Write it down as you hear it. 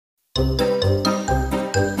Knowledge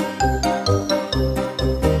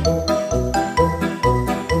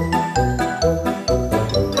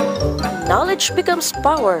becomes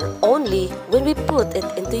power only when we put it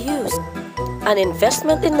into use. An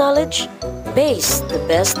investment in knowledge pays the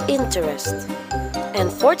best interest. And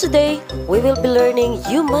for today, we will be learning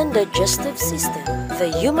human digestive system.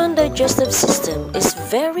 The human digestive system is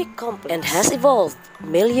very complex and has evolved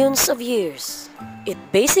millions of years. It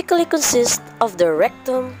basically consists of the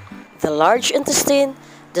rectum, the large intestine,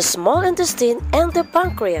 the small intestine, and the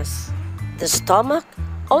pancreas. The stomach,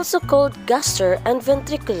 also called gaster and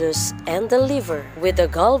ventriculus, and the liver, with the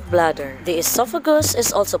gallbladder. The esophagus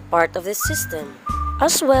is also part of this system,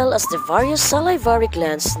 as well as the various salivary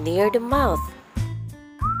glands near the mouth.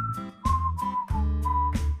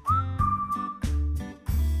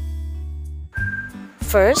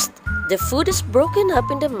 First, the food is broken up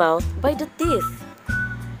in the mouth by the teeth,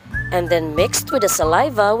 and then mixed with the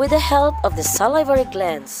saliva with the help of the salivary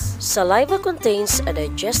glands. Saliva contains a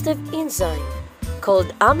digestive enzyme called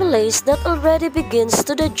amylase that already begins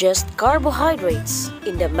to digest carbohydrates.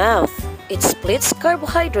 In the mouth, it splits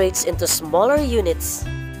carbohydrates into smaller units.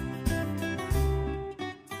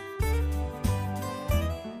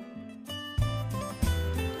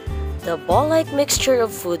 The ball-like mixture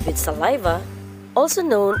of food with saliva, also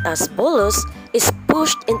known as bolus, is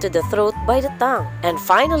pushed into the throat by the tongue, and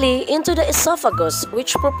finally into the esophagus,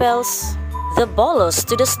 which propels the bolus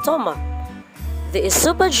to the stomach. The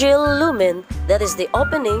esophageal lumen, that is the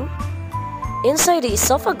opening inside the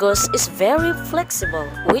esophagus, is very flexible,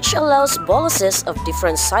 which allows boluses of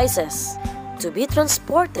different sizes to be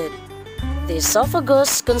transported. The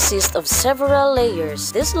esophagus consists of several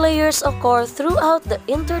layers. These layers occur throughout the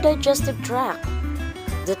interdigestive tract.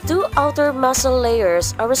 The two outer muscle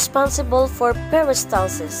layers are responsible for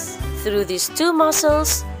peristalsis. Through these two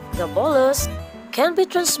muscles, the bolus can be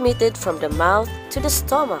transmitted from the mouth to the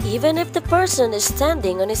stomach, even if the person is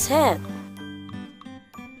standing on his head.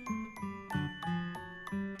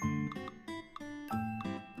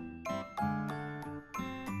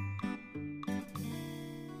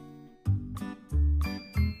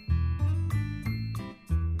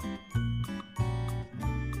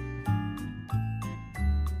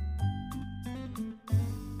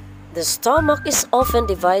 The stomach is often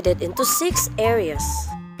divided into 6 areas.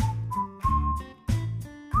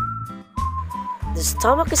 The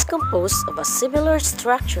stomach is composed of a similar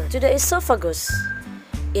structure to the esophagus.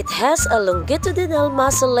 It has a longitudinal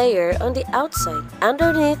muscle layer on the outside.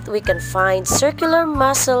 Underneath, we can find circular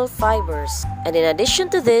muscle fibers. And in addition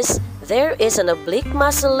to this, there is an oblique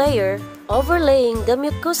muscle layer overlaying the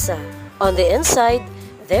mucosa. On the inside,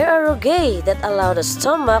 there are rugae that allow the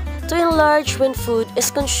stomach to enlarge when food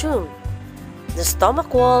is consumed. The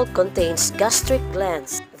stomach wall contains gastric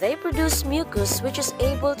glands. They produce mucus which is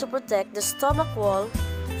able to protect the stomach wall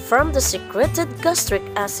from the secreted gastric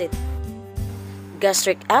acid.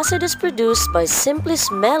 Gastric acid is produced by simply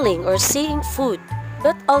smelling or seeing food,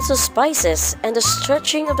 but also spices, and the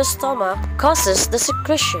stretching of the stomach causes the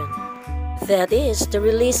secretion. That is the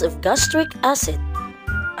release of gastric acid.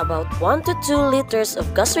 About 1 to 2 liters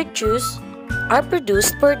of gastric juice are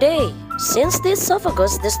produced per day. Since the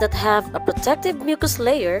esophagus does not have a protective mucus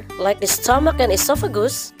layer like the stomach and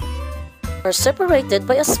esophagus are separated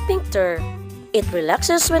by a sphincter, it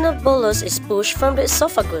relaxes when a bolus is pushed from the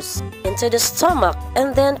esophagus into the stomach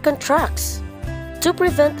and then contracts to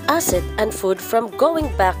prevent acid and food from going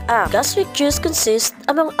back up. Gastric juice consists,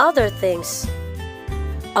 among other things,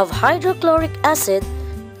 of hydrochloric acid,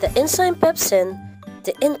 the enzyme pepsin,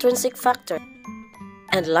 the intrinsic factor,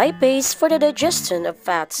 and lipase for the digestion of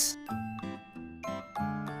fats.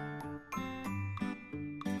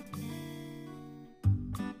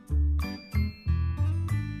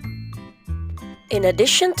 In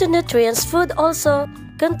addition to nutrients, food also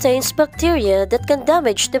contains bacteria that can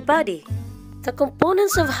damage the body. The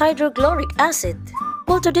components of hydrochloric acid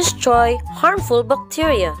are able to destroy harmful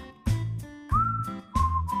bacteria.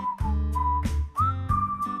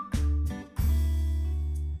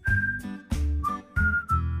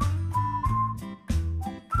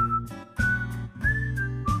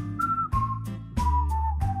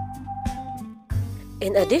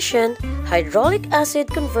 In addition, hyaluronic acid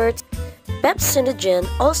converts pepsinogen,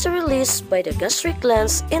 also released by the gastric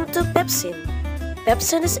glands, into pepsin.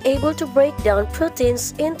 Pepsin is able to break down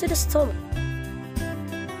proteins into the stomach.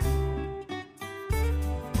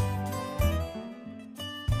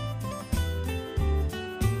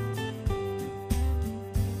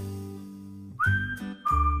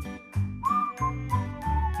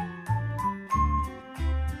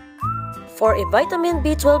 For a vitamin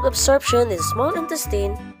B12 absorption in the small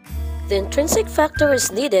intestine, the intrinsic factor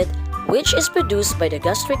is needed which is produced by the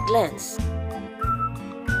gastric glands.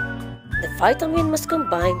 The vitamin must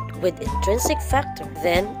combine with intrinsic factor,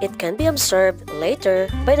 then it can be absorbed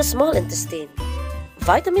later by the small intestine.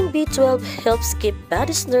 Vitamin B12 helps keep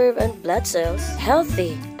body's nerve and blood cells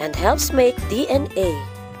healthy and helps make DNA.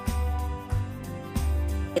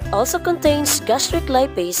 It also contains gastric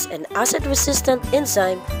lipase, an acid-resistant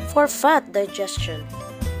enzyme for fat digestion.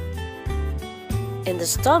 In the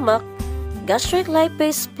stomach, gastric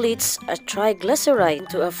lipase splits a triglyceride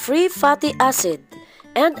into a free fatty acid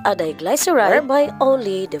and a diglyceride, whereby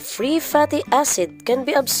only the free fatty acid can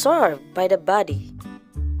be absorbed by the body.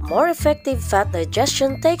 More effective fat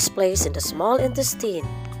digestion takes place in the small intestine.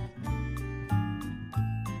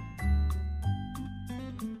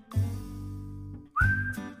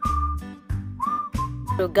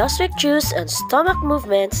 Through gastric juice and stomach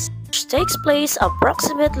movements, which takes place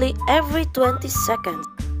approximately every 20 seconds.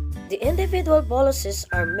 The individual boluses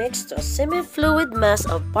are mixed to a semi-fluid mass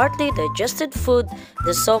of partly digested food,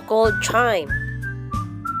 the so-called chyme.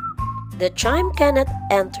 The chyme cannot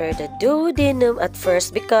enter the duodenum at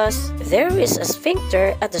first because there is a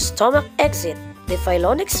sphincter at the stomach exit. The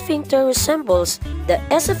phylonic sphincter resembles the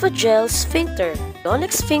esophageal sphincter. The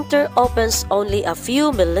phylonic sphincter opens only a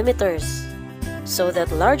few millimeters, so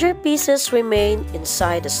that larger pieces remain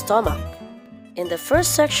inside the stomach. In the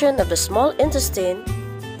first section of the small intestine,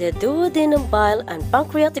 the duodenum bile and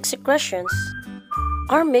pancreatic secretions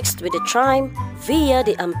are mixed with the chyme via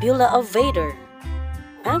the ampulla of Vader.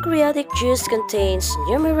 Pancreatic juice contains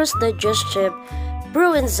numerous digestive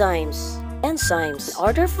proenzymes, enzymes. In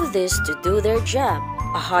order for this to do their job,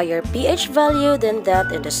 a higher pH value than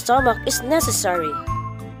that in the stomach is necessary.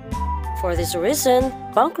 For this reason,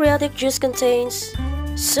 pancreatic juice contains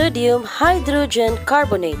sodium hydrogen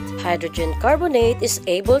carbonate. Hydrogen carbonate is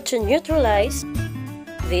able to neutralize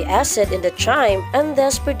the acid in the chyme and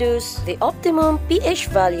thus produce the optimum pH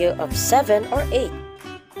value of 7 or 8.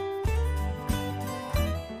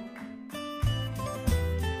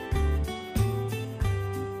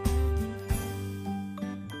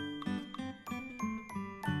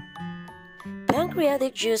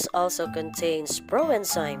 Pancreatic juice also contains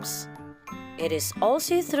proenzymes. It is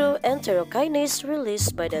also through enterokinase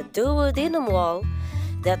released by the duodenum wall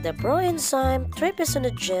that the proenzyme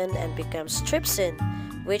trypsinogen and becomes trypsin,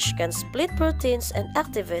 which can split proteins and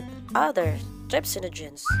activate other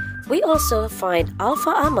trypsinogens. We also find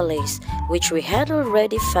alpha amylase, which we had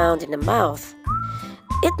already found in the mouth.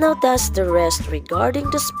 It now does the rest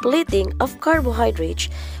regarding the splitting of carbohydrates,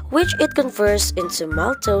 which it converts into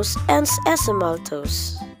maltose and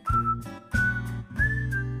S-maltose.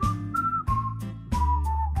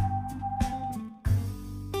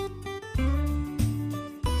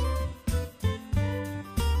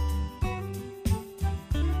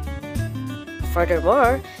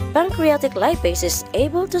 Furthermore, pancreatic lipase is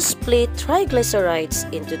able to split triglycerides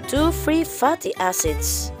into two free fatty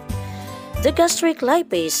acids. The gastric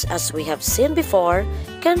lipase, as we have seen before,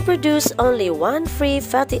 can produce only one free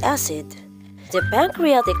fatty acid. The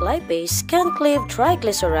pancreatic lipase can cleave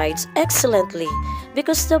triglycerides excellently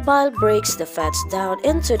because the bile breaks the fats down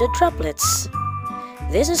into the droplets.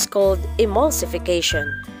 This is called emulsification.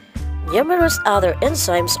 Numerous other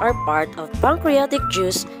enzymes are part of pancreatic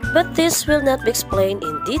juice, but this will not be explained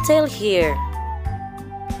in detail here.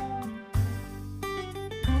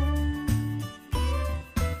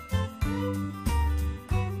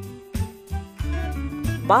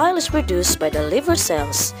 Bile is produced by the liver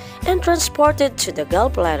cells and transported to the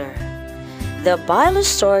gallbladder. The bile is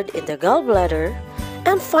stored in the gallbladder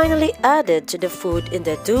and finally added to the food in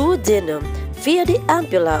the duodenum via the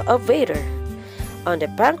ampulla of Vader. And the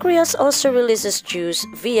pancreas also releases juice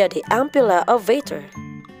via the ampulla of Vater.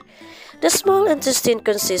 The small intestine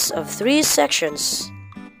consists of three sections: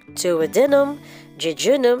 duodenum,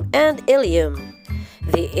 jejunum, and ileum.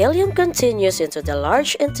 The ileum continues into the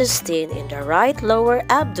large intestine in the right lower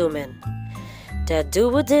abdomen. The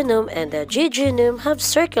duodenum and the jejunum have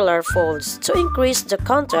circular folds to increase the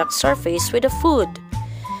contact surface with the food.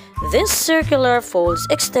 These circular folds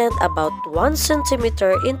extend about 1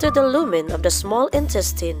 centimeter into the lumen of the small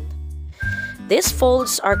intestine. These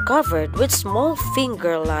folds are covered with small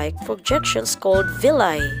finger-like projections called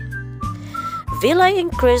villi. Villi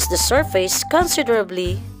increase the surface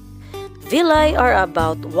considerably. Villi are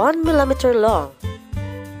about 1 millimeter long.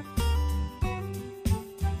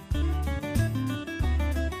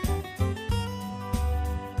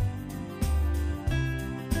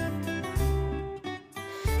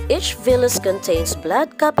 Each villus contains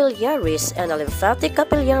blood capillaries and a lymphatic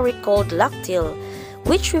capillary called lacteal,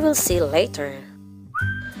 which we will see later.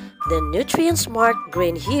 The nutrients marked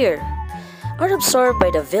green here are absorbed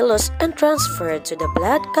by the villus and transferred to the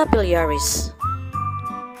blood capillaries.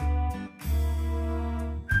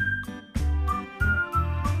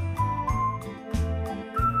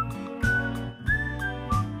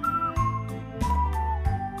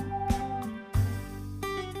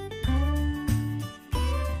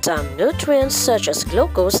 Some nutrients such as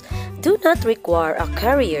glucose do not require a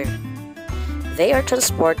carrier. They are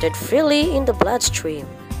transported freely in the bloodstream.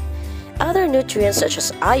 Other nutrients such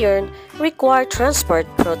as iron require transport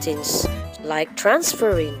proteins like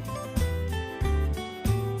transferrin.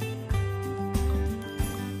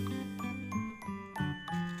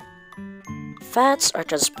 Fats are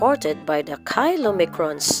transported by the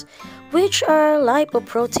chylomicrons, which are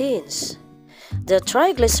lipoproteins. The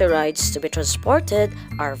triglycerides to be transported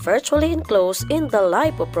are virtually enclosed in the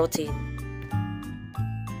lipoprotein.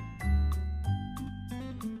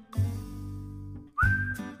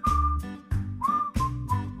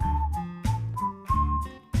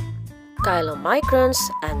 Chylomicrons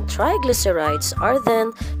and triglycerides are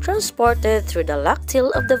then transported through the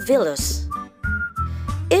lacteal of the villus.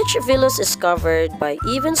 Each villus is covered by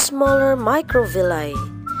even smaller microvilli.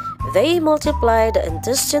 They multiply the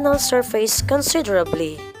intestinal surface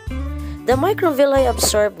considerably. The microvilli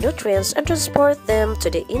absorb nutrients and transport them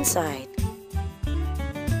to the inside.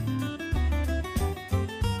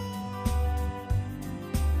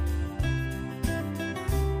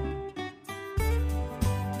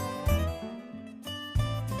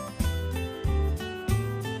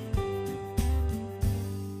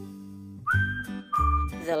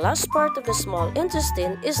 The last part of the small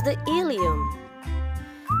intestine is the ileum.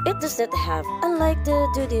 It does not have, unlike the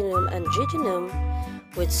duodenum and jejunum,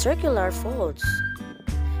 with circular folds.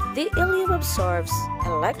 The ileum absorbs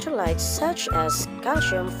electrolytes such as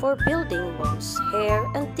calcium for building bones, hair,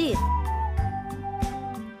 and teeth.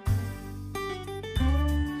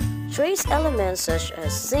 Trace elements such as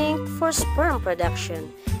zinc for sperm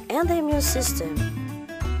production and the immune system.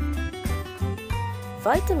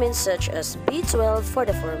 Vitamins such as B12 for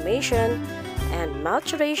the formation and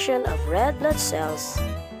maturation of red blood cells.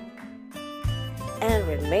 And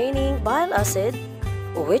remaining bile acid,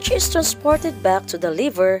 which is transported back to the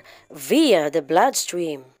liver via the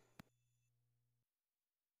bloodstream.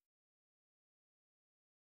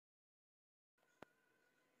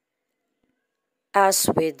 As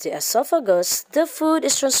with the esophagus, the food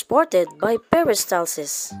is transported by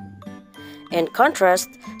peristalsis. In contrast,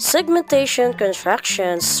 segmentation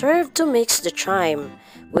contractions serve to mix the chyme,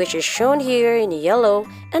 which is shown here in yellow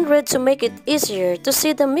and red to make it easier to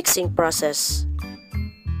see the mixing process.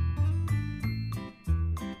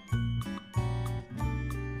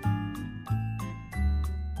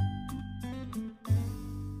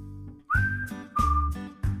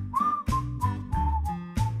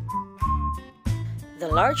 The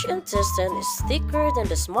large intestine is thicker than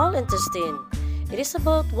the small intestine. It is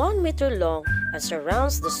about 1 meter long and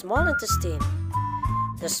surrounds the small intestine.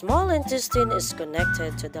 The small intestine is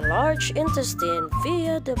connected to the large intestine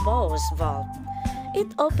via the Bowes valve.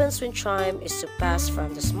 It opens when chyme is to pass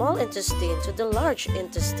from the small intestine to the large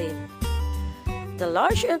intestine. The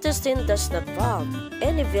large intestine does not valve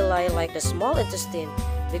any villi like the small intestine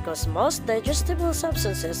because most digestible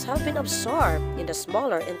substances have been absorbed in the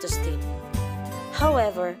smaller intestine.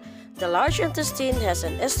 However, the large intestine has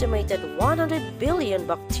an estimated 100 billion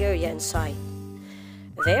bacteria inside.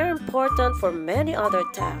 They are important for many other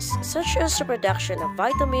tasks, such as the production of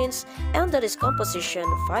vitamins and the decomposition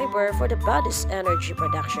of fiber for the body's energy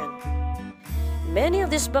production. Many of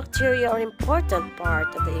these bacteria are an important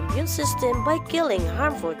part of the immune system by killing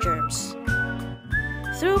harmful germs.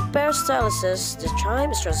 Through peristalsis, the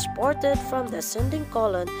chyme is transported from the ascending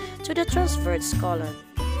colon to the transverse colon,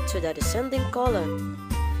 to the descending colon.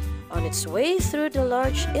 On its way through the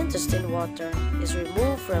large intestine, water is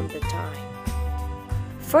removed from the chyme.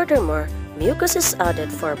 Furthermore, mucus is added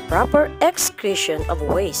for proper excretion of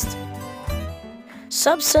waste.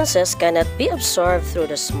 Substances cannot be absorbed through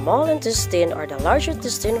the small intestine or the large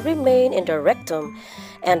intestine remain in the rectum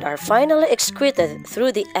and are finally excreted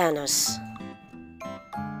through the anus.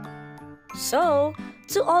 So,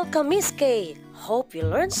 to all kamiske, hope you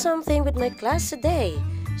learned something with my class today.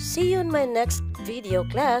 See you in my next video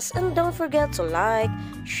class, and don't forget to like,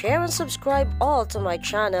 share, and subscribe all to my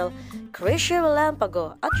channel, Krisha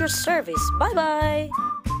Relampago, at your service. Bye-bye!